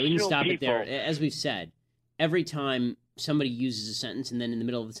additional people. Okay, we can stop it there. As we've said, every time somebody uses a sentence and then in the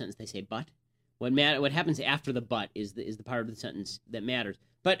middle of the sentence they say but, what happens after the but is the part of the sentence that matters.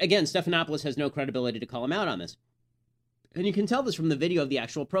 But, again, Stephanopoulos has no credibility to call him out on this. And you can tell this from the video of the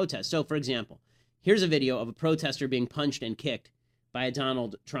actual protest. So, for example, here's a video of a protester being punched and kicked by a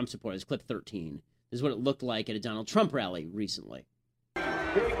Donald Trump supporter. It's clip 13. This is what it looked like at a Donald Trump rally recently.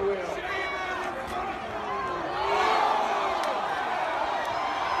 Big wheel.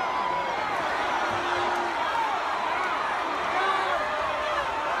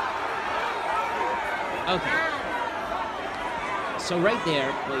 Okay. So right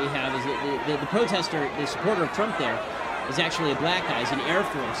there, what you have is that the protester, the supporter of Trump there, is actually a black guy. He's an Air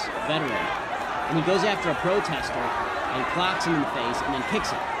Force veteran. And he goes after a protester and clocks him in the face and then kicks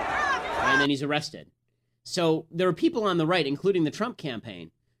him. Right? And then he's arrested. So there are people on the right, including the Trump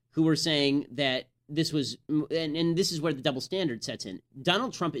campaign, who were saying that this was, and this is where the double standard sets in.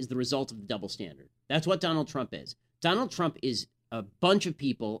 Donald Trump is the result of the double standard. That's what Donald Trump is. Donald Trump is a bunch of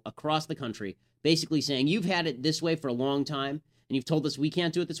people across the country basically saying, you've had it this way for a long time, and you've told us we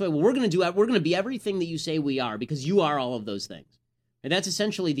can't do it this way. Well, we're going to be everything that you say we are because you are all of those things. And that's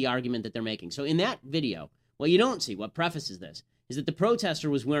essentially the argument that they're making. So in that video, what you don't see, what prefaces this, is that the protester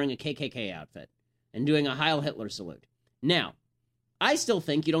was wearing a KKK outfit and doing a Heil Hitler salute. Now, I still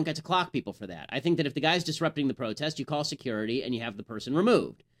think you don't get to clock people for that. I think that if the guy's disrupting the protest, you call security and you have the person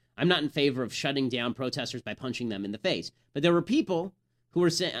removed. I'm not in favor of shutting down protesters by punching them in the face. But there were people who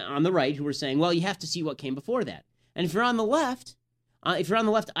were on the right who were saying, well, you have to see what came before that. And if you're on the left, I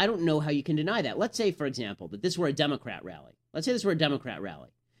don't know how you can deny that. Let's say, for example, that this were a Democrat rally.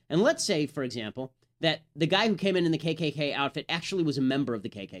 And let's say, for example, that the guy who came in the KKK outfit actually was a member of the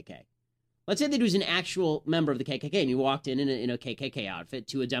KKK. Let's say that he was an actual member of the KKK and he walked in a KKK outfit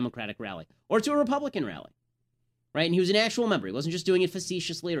to a Democratic rally or to a Republican rally, right? And he was an actual member. He wasn't just doing it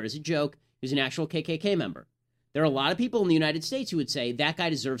facetiously or as a joke. He was an actual KKK member. There are a lot of people in the United States who would say that guy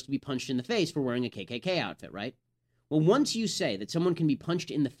deserves to be punched in the face for wearing a KKK outfit, right? Well, once you say that someone can be punched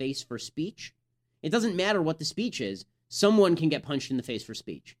in the face for speech, it doesn't matter what the speech is, someone can get punched in the face for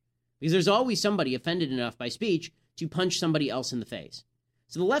speech. Because there's always somebody offended enough by speech to punch somebody else in the face.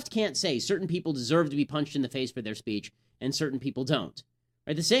 So the left can't say certain people deserve to be punched in the face for their speech and certain people don't.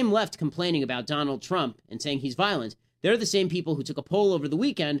 Right? The same left complaining about Donald Trump and saying he's violent, they're the same people who took a poll over the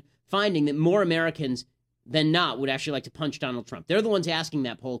weekend finding that more Americans than not would actually like to punch Donald Trump. They're the ones asking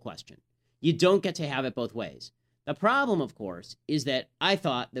that poll question. You don't get to have it both ways. The problem, of course, is that I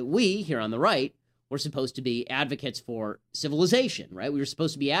thought that we, here on the right, were supposed to be advocates for civilization, right? We were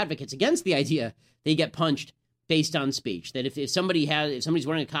supposed to be advocates against the idea that you get punched based on speech, that if somebody's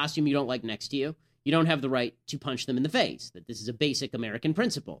wearing a costume you don't like next to you, you don't have the right to punch them in the face, that this is a basic American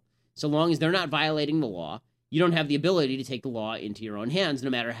principle. So long as they're not violating the law, you don't have the ability to take the law into your own hands, no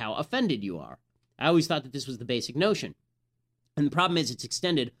matter how offended you are. I always thought that this was the basic notion. And the problem is it's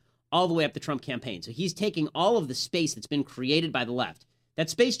extended all the way up the Trump campaign. So he's taking all of the space that's been created by the left. That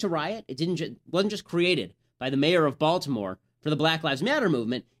space to riot, wasn't just created by the mayor of Baltimore for the Black Lives Matter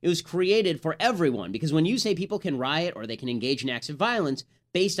movement. It was created for everyone. Because when you say people can riot or they can engage in acts of violence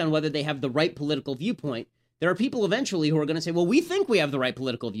based on whether they have the right political viewpoint, there are people eventually who are going to say, well, we think we have the right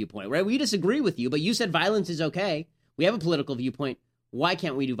political viewpoint, right? We disagree with you, but you said violence is okay. We have a political viewpoint. Why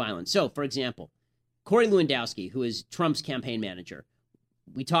can't we do violence? So, for example, Corey Lewandowski, who is Trump's campaign manager,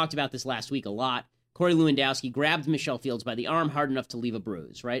 we talked about this last week a lot. Corey Lewandowski grabbed Michelle Fields by the arm hard enough to leave a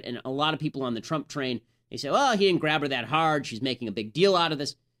bruise, right? And a lot of people on the Trump train, they say, oh, he didn't grab her that hard. She's making a big deal out of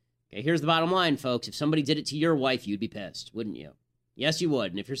this. Okay, here's the bottom line, folks. If somebody did it to your wife, you'd be pissed, wouldn't you? Yes, you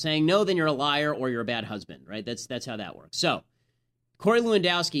would. And if you're saying no, then you're a liar or you're a bad husband, right? That's how that works. So, Corey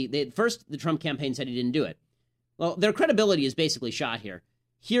Lewandowski, first the Trump campaign said he didn't do it. Well, their credibility is basically shot here.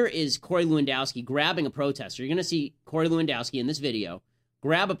 Here is Corey Lewandowski grabbing a protester. You're going to see Corey Lewandowski in this video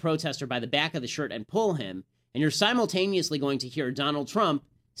grab a protester by the back of the shirt and pull him, and you're simultaneously going to hear Donald Trump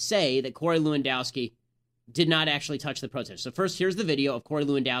say that Corey Lewandowski did not actually touch the protester. So first, here's the video of Corey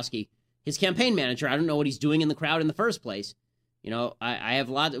Lewandowski, his campaign manager. I don't know what he's doing in the crowd in the first place. You know, I have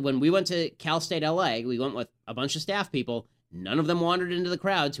a lot. When we went to Cal State LA, we went with a bunch of staff people. None of them wandered into the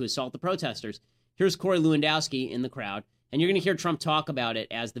crowd to assault the protesters. Here's Corey Lewandowski in the crowd, and you're going to hear Trump talk about it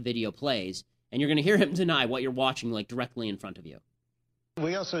as the video plays, and you're going to hear him deny what you're watching, like, directly in front of you.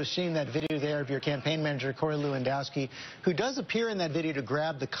 We also have seen that video there of your campaign manager, Corey Lewandowski, who does appear in that video to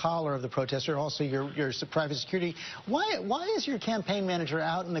grab the collar of the protester, also your private security. Why is your campaign manager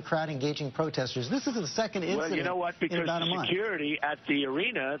out in the crowd engaging protesters? This is the second incident. Well, you know what? Because the security at the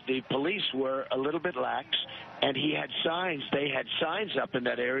arena, the police were a little bit lax, and he had signs. They had signs up in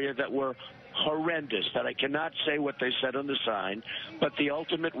that area that were horrendous, that I cannot say what they said on the sign, but the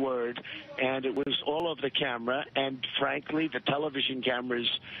ultimate word, and it was all over the camera, and frankly, the television cameras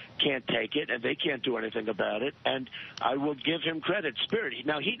can't take it, and they can't do anything about it, and I will give him credit. Spirit.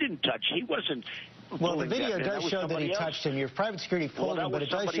 Now, he didn't touch. He wasn't. Well, the video does show that he touched him. Your private security pulled him, but it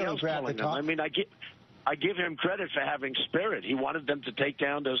does show he grabbed the collar. I mean, I give him credit for having spirit. He wanted them to take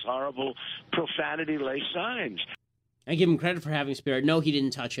down those horrible profanity-laced signs. I give him credit for having spirit. No, he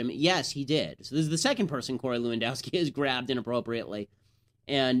didn't touch him. Yes, he did. So this is the second person Corey Lewandowski has grabbed inappropriately,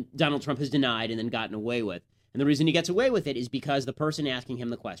 and Donald Trump has denied and then gotten away with. And the reason he gets away with it is because the person asking him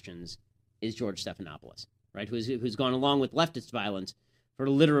the questions is George Stephanopoulos, right, who's gone along with leftist violence for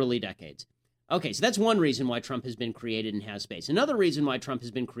literally decades. Okay, so that's one reason why Trump has been created and has space. Another reason why Trump has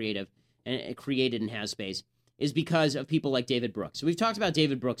been created and has space is because of people like David Brooks. So we've talked about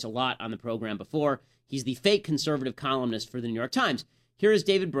David Brooks a lot on the program before. He's the fake conservative columnist for the New York Times. Here is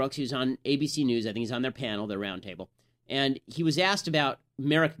David Brooks, who's on ABC News. I think he's on their panel, their roundtable. And he was asked about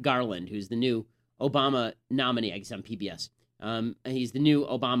Merrick Garland, who's the new Obama nominee, I guess on PBS. He's the new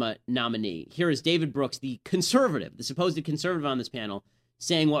Obama nominee. Here is David Brooks, the conservative, the supposed conservative on this panel,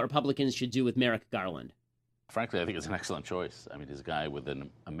 saying what Republicans should do with Merrick Garland. Frankly, I think it's an excellent choice. I mean, he's a guy with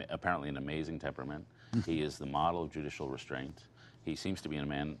apparently an amazing temperament. He is the model of judicial restraint. He seems to be a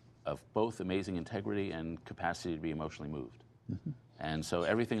man of both amazing integrity and capacity to be emotionally moved. And so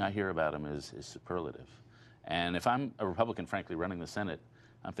everything I hear about him is superlative. And if I'm a Republican, frankly, running the Senate,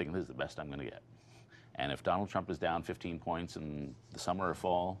 I'm thinking this is the best I'm going to get. And if Donald Trump is down 15 points in the summer or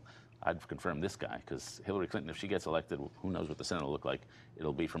fall, I'd confirm this guy, because Hillary Clinton, if she gets elected, who knows what the Senate will look like.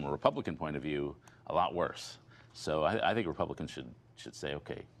 It'll be, from a Republican point of view, a lot worse. So I think Republicans should say,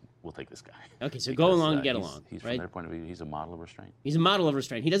 okay, we'll take this guy. Okay, so go along and get along. He's right? From their point of view, he's a model of restraint. He's a model of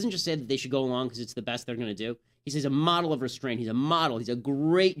restraint. He doesn't just say that they should go along because it's the best they're going to do. He says a model of restraint. He's a model. He's a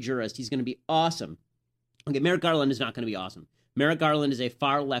great jurist. He's going to be awesome. Okay, Merrick Garland is not going to be awesome. Merrick Garland is a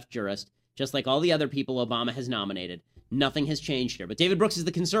far-left jurist, just like all the other people Obama has nominated. Nothing has changed here. But David Brooks is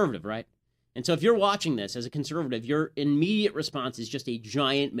the conservative, right? And so if you're watching this as a conservative, your immediate response is just a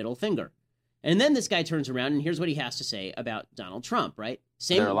giant middle finger. And then this guy turns around, and here's what he has to say about Donald Trump, right?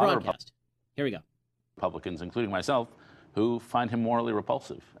 Same broadcast. Here we go. Republicans, including myself, who find him morally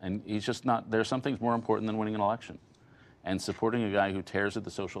repulsive. And he's just not, there are some things more important than winning an election. And supporting a guy who tears at the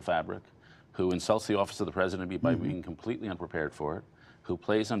social fabric, who insults the office of the president by being completely unprepared for it, who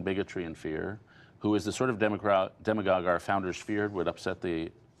plays on bigotry and fear, who is the sort of demagogue our founders feared would upset the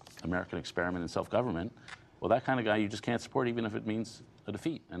American experiment in self-government, well, that kind of guy you just can't support, even if it means a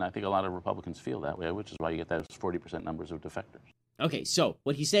defeat. And I think a lot of Republicans feel that way, which is why you get those 40% numbers of defectors. Okay, so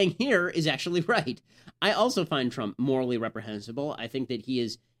what he's saying here is actually right. I also find Trump morally reprehensible. I think that he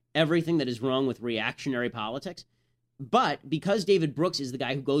is everything that is wrong with reactionary politics. But because David Brooks is the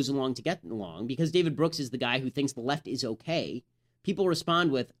guy who goes along to get along, because David Brooks is the guy who thinks the left is okay, people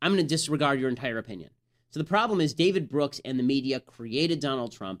respond with, I'm going to disregard your entire opinion. So the problem is David Brooks and the media created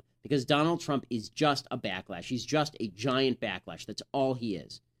Donald Trump because Donald Trump is just a backlash. He's just a giant backlash. That's all he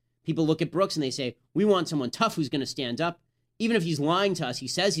is. People look at Brooks and they say, we want someone tough who's going to stand up. Even if he's lying to us, he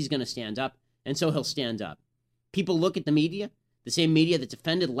says he's going to stand up, and so he'll stand up. People look at the media, the same media that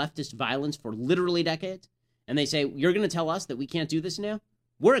defended leftist violence for literally decades, and they say, you're going to tell us that we can't do this now?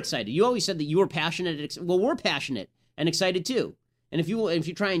 We're excited. You always said that you were passionate. Well, we're passionate and excited too. And if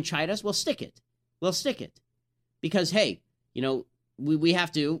you try and chide us, we'll stick it. We'll stick it. Because, hey, you know, we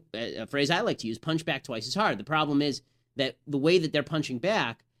have to, a phrase I like to use, punch back twice as hard. The problem is that the way that they're punching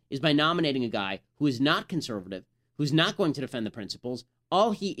back is by nominating a guy who is not conservative, who's not going to defend the principles,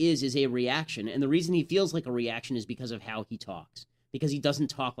 all he is a reaction. And the reason he feels like a reaction is because of how he talks. Because he doesn't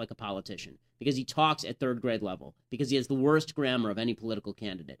talk like a politician. Because he talks at third grade level. Because he has the worst grammar of any political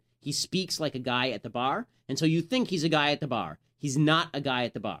candidate. He speaks like a guy at the bar. And so you think he's a guy at the bar. He's not a guy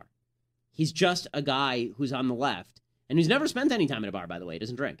at the bar. He's just a guy who's on the left. And who's never spent any time at a bar, by the way. He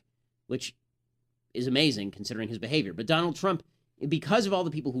doesn't drink. Which is amazing considering his behavior. But Donald Trump, because of all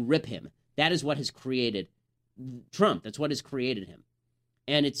the people who rip him, that is what has created Trump. That's what has created him.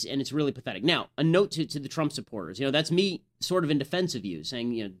 And it's really pathetic. Now, a note to the Trump supporters. That's me sort of in defense of you,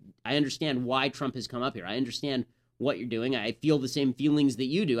 saying, I understand why Trump has come up here. I understand what you're doing. I feel the same feelings that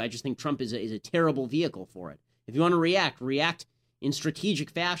you do. I just think Trump is a terrible vehicle for it. If you want to react in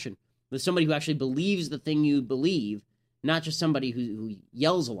strategic fashion with somebody who actually believes the thing you believe, not just somebody who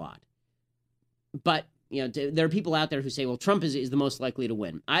yells a lot. But, there are people out there who say, well, Trump is the most likely to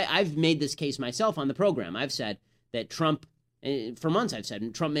win. I've made this case myself on the program. I've said that Trump, for months I've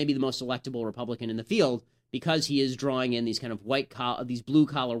said, Trump may be the most electable Republican in the field because he is drawing in these kind of these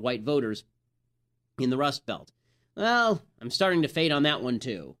blue-collar white voters in the Rust Belt. Well, I'm starting to fade on that one,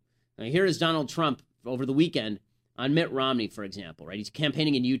 too. Now, here is Donald Trump over the weekend on Mitt Romney, for example, right? He's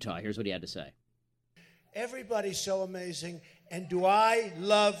campaigning in Utah. Here's what he had to say. Everybody's so amazing. And do I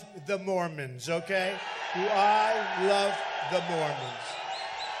love the Mormons, okay? Do I love the Mormons?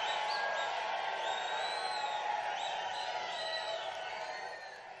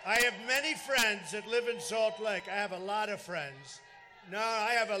 I have many friends that live in Salt Lake. I have a lot of friends. No,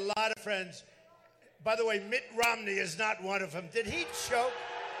 I have a lot of friends. By the way, Mitt Romney is not one of them. Did he choke?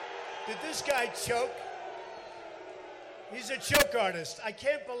 Did this guy choke? He's a choke artist. I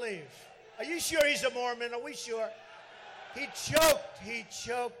can't believe. Are you sure he's a Mormon? Are we sure? He choked. He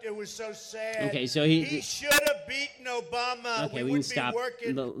choked. It was so sad. Okay, so he should have beaten Obama. Okay, we can stop.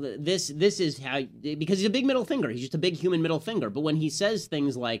 This is how, because he's a big middle finger. He's just a big human middle finger. But when he says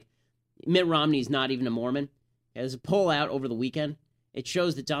things like Mitt Romney's not even a Mormon, there's a poll out over the weekend. It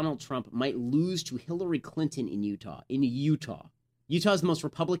shows that Donald Trump might lose to Hillary Clinton in Utah. Utah is the most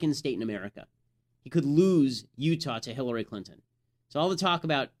Republican state in America. He could lose Utah to Hillary Clinton. So all the talk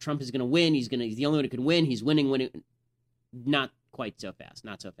about Trump is going to win, he's the only one who could win, he's winning. Not quite so fast,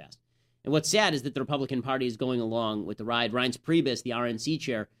 not so fast. And what's sad is that the Republican Party is going along with the ride. Reince Priebus, the RNC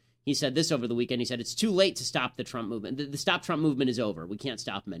chair, he said this over the weekend. He said it's too late to stop the Trump movement. The Stop Trump movement is over. We can't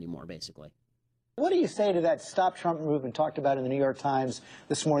stop him anymore, basically. What do you say to that Stop Trump movement talked about in the New York Times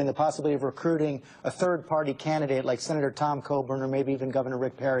this morning, the possibility of recruiting a third-party candidate like Senator Tom Coburn or maybe even Governor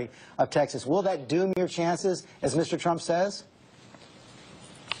Rick Perry of Texas? Will that doom your chances, as Mr. Trump says?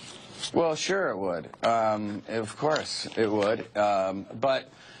 Well, sure it would. Of course it would. But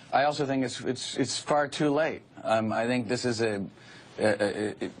I also think it's far too late. I think this is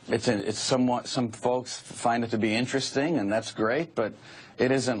it's somewhat, some folks find it to be interesting, and that's great, but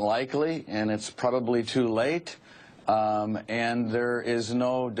it isn't likely, and it's probably too late. And there is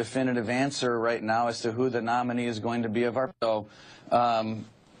no definitive answer right now as to who the nominee is going to be of our. So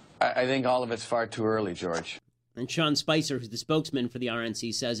I think all of it's far too early, George. And Sean Spicer, who's the spokesman for the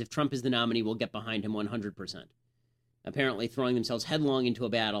RNC, says if Trump is the nominee, we'll get behind him 100%. Apparently throwing themselves headlong into a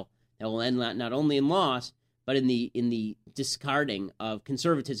battle that will end not only in loss, but in the discarding of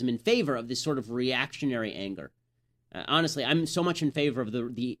conservatism in favor of this sort of reactionary anger. Honestly, I'm so much in favor of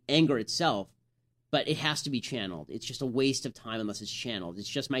the anger itself, but it has to be channeled. It's just a waste of time unless it's channeled. It's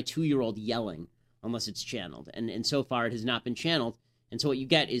just my 2-year-old yelling unless it's channeled. And so far it has not been channeled. And so what you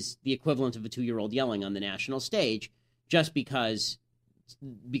get is the equivalent of a 2-year-old yelling on the national stage just because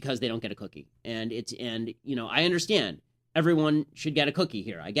they don't get a cookie. And I understand everyone should get a cookie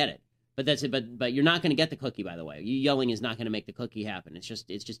here. I get it. But that's it. But you're not going to get the cookie, by the way. You yelling is not going to make the cookie happen. It's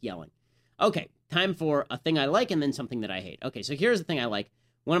just yelling. Okay, time for a thing I like and then something that I hate. Okay, so here's the thing I like.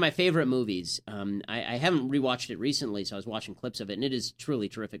 One of my favorite movies. I haven't rewatched it recently, so I was watching clips of it, and it is truly a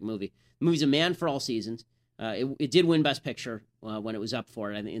terrific movie. The movie's A Man for All Seasons. It did win Best Picture when it was up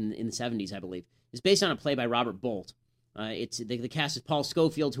for it in the 70s, I believe. It's based on a play by Robert Bolt. The cast is Paul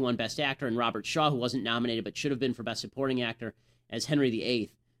Scofield, who won Best Actor, and Robert Shaw, who wasn't nominated but should have been for Best Supporting Actor, as Henry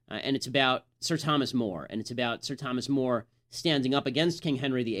VIII. And it's about Sir Thomas More, and it's about Sir Thomas More standing up against King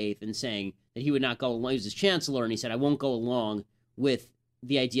Henry VIII and saying that he would not go along. He was his chancellor, and he said, I won't go along with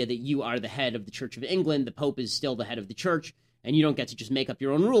the idea that you are the head of the Church of England, the Pope is still the head of the Church, and you don't get to just make up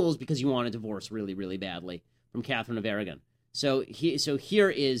your own rules because you want a divorce really, really badly from Catherine of Aragon. So here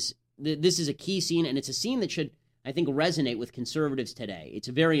is, this is a key scene, and it's a scene that should, I think, resonate with conservatives today. It's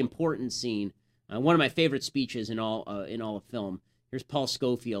a very important scene. One of my favorite speeches in all of film. Here's Paul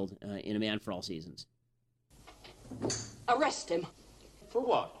Scofield in A Man for All Seasons. Arrest him. For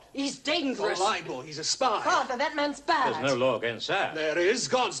what? He's dangerous. For libel, he's a spy. Father, that man's bad. There's no law against that. There is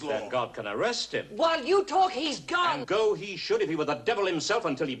God's law. Then God can arrest him. While you talk, he's gone. And go he should if he were the devil himself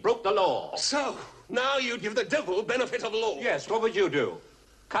until he broke the law. So, now you'd give the devil benefit of law. Yes, what would you do?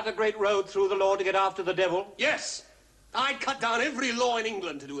 Cut a great road through the law to get after the devil? Yes. I'd cut down every law in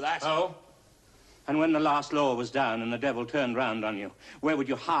England to do that. Oh? And when the last law was down and the devil turned round on you, where would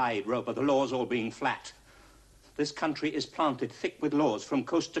you hide, Roper, the laws all being flat? This country is planted thick with laws from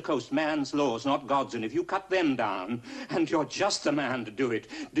coast to coast, man's laws, not God's. And if you cut them down, and you're just the man to do it,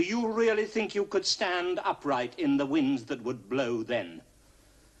 do you really think you could stand upright in the winds that would blow then?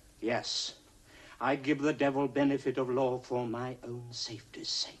 Yes, I give the devil benefit of law for my own safety's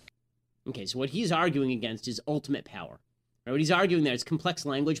sake. Okay, so what he's arguing against is ultimate power. Right? What he's arguing there is complex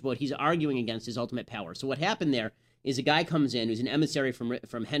language, but what he's arguing against is ultimate power. So what happened there is a guy comes in who's an emissary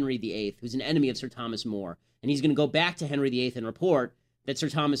from Henry VIII, who's an enemy of Sir Thomas More, and he's going to go back to Henry VIII and report that Sir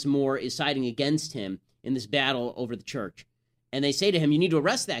Thomas More is siding against him in this battle over the church. And they say to him, you need to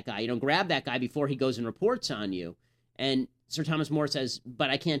arrest that guy. Grab that guy before he goes and reports on you. And Sir Thomas More says, but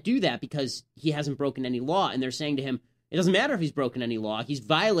I can't do that because he hasn't broken any law. And they're saying to him, it doesn't matter if he's broken any law. He's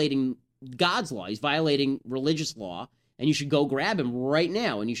violating God's law. He's violating religious law. And you should go grab him right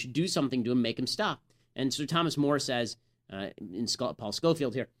now. And you should do something to him, make him stop. And Sir Thomas More says, in Paul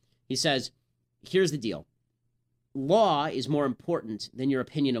Schofield here, he says, here's the deal. Law is more important than your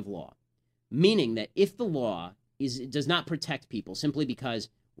opinion of law. Meaning that if the law does not protect people simply because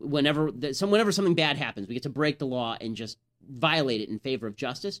whenever something bad happens, we get to break the law and just violate it in favor of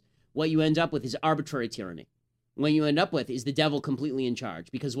justice, what you end up with is arbitrary tyranny. What you end up with is the devil completely in charge,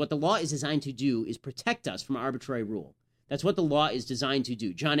 because what the law is designed to do is protect us from arbitrary rule. That's what the law is designed to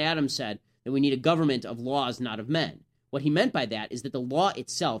do. John Adams said that we need a government of laws, not of men. What he meant by that is that the law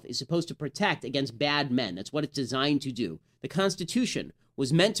itself is supposed to protect against bad men. That's what it's designed to do. The Constitution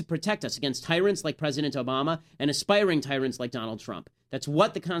was meant to protect us against tyrants like President Obama and aspiring tyrants like Donald Trump. That's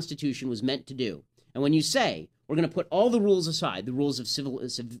what the Constitution was meant to do. And when you say, we're going to put all the rules aside, the rules of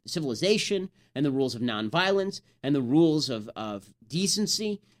civilization and the rules of nonviolence and the rules of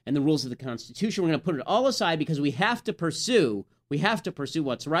decency and the rules of the Constitution, we're going to put it all aside because we have to pursue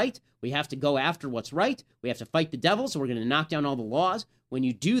what's right. We have to go after what's right. We have to fight the devil, so we're going to knock down all the laws. When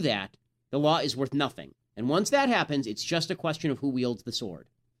you do that, the law is worth nothing. And once that happens, it's just a question of who wields the sword.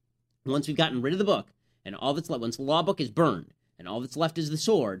 Once we've gotten rid of the book, and all that's left, once the law book is burned, and all that's left is the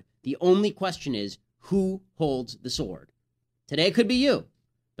sword, the only question is, who holds the sword? Today it could be you,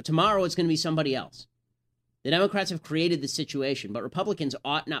 but tomorrow it's going to be somebody else. The Democrats have created this situation, but Republicans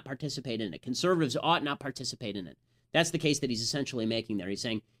ought not participate in it. Conservatives ought not participate in it. That's the case that he's essentially making there. He's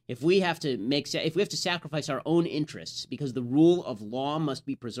saying if we have to sacrifice our own interests because the rule of law must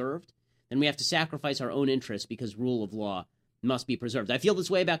be preserved, then we have to sacrifice our own interests because rule of law must be preserved. I feel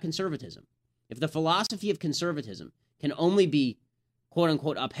this way about conservatism. If the philosophy of conservatism can only be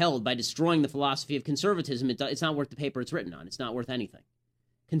quote-unquote upheld by destroying the philosophy of conservatism, it's not worth the paper it's written on. It's not worth anything.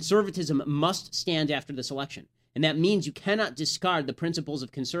 Conservatism must stand after this election, and that means you cannot discard the principles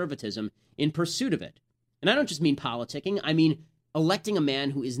of conservatism in pursuit of it. And I don't just mean politicking. I mean electing a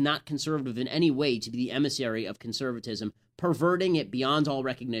man who is not conservative in any way to be the emissary of conservatism, perverting it beyond all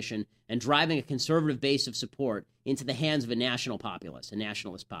recognition, and driving a conservative base of support into the hands of a national populist, a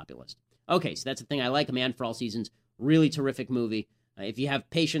nationalist populist. Okay, so that's the thing I like. A Man for All Seasons, really terrific movie. If you have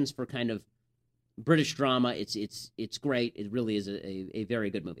patience for kind of British drama, it's great. It really is a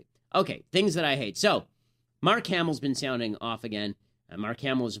very good movie. Okay, things that I hate. So, Mark Hamill's been sounding off again. Mark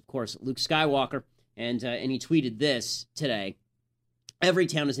Hamill is, of course, Luke Skywalker, and he tweeted this today. Every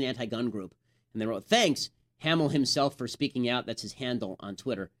town is an anti-gun group. And they wrote, thanks, Hamill himself, for speaking out. That's his handle on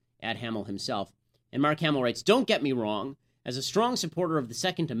Twitter, @Hamill himself. And Mark Hamill writes, don't get me wrong. As a strong supporter of the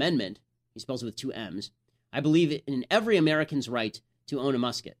Second Amendment, he spells it with 2 M's, I believe in every American's right to own a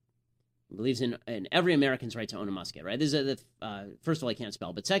musket. He believes in every American's right to own a musket, right? This is first of all, I can't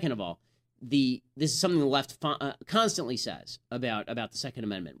spell, but second of all, this is something the left constantly says about the Second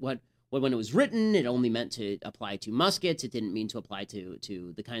Amendment. When it was written, it only meant to apply to muskets. It didn't mean to apply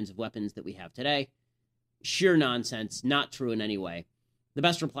to the kinds of weapons that we have today. Sheer nonsense, not true in any way. The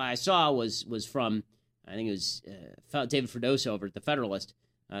best reply I saw was from, I think it was David Freddoso over at The Federalist,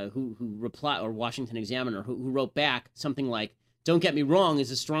 who replied, or Washington Examiner, who wrote back something like, don't get me wrong, as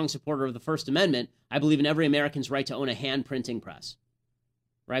a strong supporter of the First Amendment, I believe in every American's right to own a hand printing press.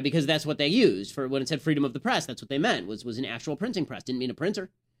 Right? Because that's what they used for when it said freedom of the press. That's what they meant, was an actual printing press. Didn't mean a printer.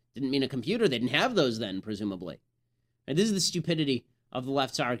 Didn't mean a computer. They didn't have those then, presumably. And this is the stupidity of the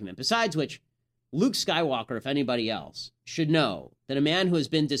left's argument. Besides which, Luke Skywalker, if anybody else, should know that a man who has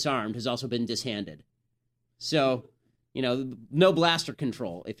been disarmed has also been dishanded. So no blaster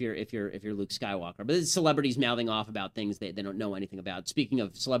control if you're Luke Skywalker. But it's celebrities mouthing off about things they don't know anything about. Speaking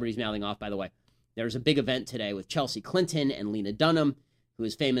of celebrities mouthing off, by the way, there's a big event today with Chelsea Clinton and Lena Dunham, who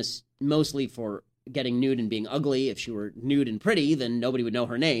is famous mostly for getting nude and being ugly. If she were nude and pretty, then nobody would know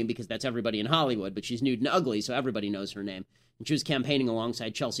her name because that's everybody in Hollywood. But she's nude and ugly, so everybody knows her name. And she was campaigning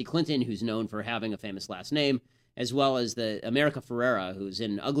alongside Chelsea Clinton, who's known for having a famous last name, as well as the America Ferrera, who's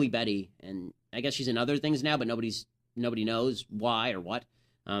in Ugly Betty, and I guess she's in other things now, but nobody knows why or what.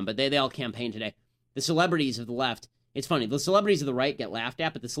 But they all campaign today. The celebrities of the left, it's funny, the celebrities of the right get laughed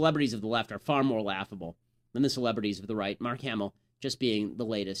at, but the celebrities of the left are far more laughable than the celebrities of the right. Mark Hamill just being the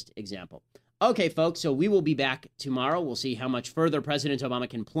latest example. Okay, folks, so we will be back tomorrow. We'll see how much further President Obama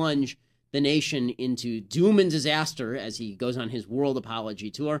can plunge the nation into doom and disaster as he goes on his world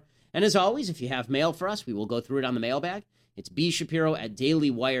apology tour. And as always, if you have mail for us, we will go through it on the mailbag. It's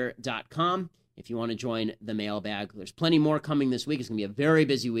bshapiro@dailywire.com. If you want to join the mailbag, there's plenty more coming this week. It's going to be a very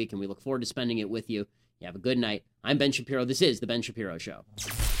busy week, and we look forward to spending it with you. You have a good night. I'm Ben Shapiro. This is The Ben Shapiro Show.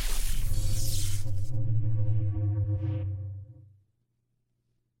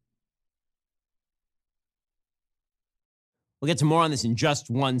 We'll get to more on this in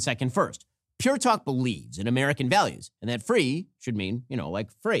just 1 second. First, Pure Talk believes in American values, and that free should mean, like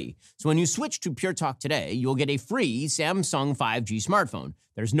free. So when you switch to Pure Talk today, you'll get a free Samsung 5G smartphone.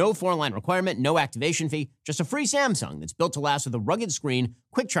 There's no foreign-line requirement, no activation fee, just a free Samsung that's built to last with a rugged screen,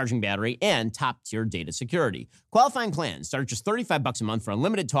 quick charging battery, and top-tier data security. Qualifying plans start at just $35 a month for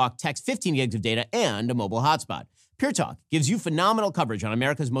unlimited talk, text, 15 gigs of data, and a mobile hotspot. Pure Talk gives you phenomenal coverage on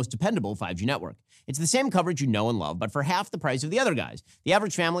America's most dependable 5G network. It's the same coverage you know and love, but for half the price of the other guys. The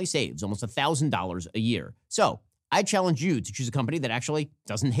average family saves almost $1,000 a year. So I challenge you to choose a company that actually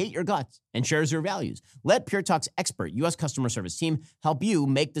doesn't hate your guts and shares your values. Let Pure Talk's expert U.S. customer service team help you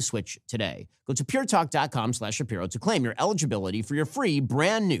make the switch today. Go to puretalk.com/Shapiro to claim your eligibility for your free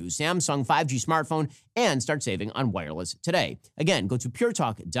brand new Samsung 5G smartphone and start saving on wireless today. Again, go to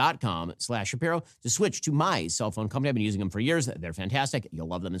puretalk.com/Shapiro to switch to my cell phone company. I've been using them for years. They're fantastic. You'll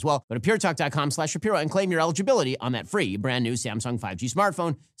love them as well. Go to puretalk.com/Shapiro and claim your eligibility on that free brand new Samsung 5G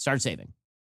smartphone. Start saving.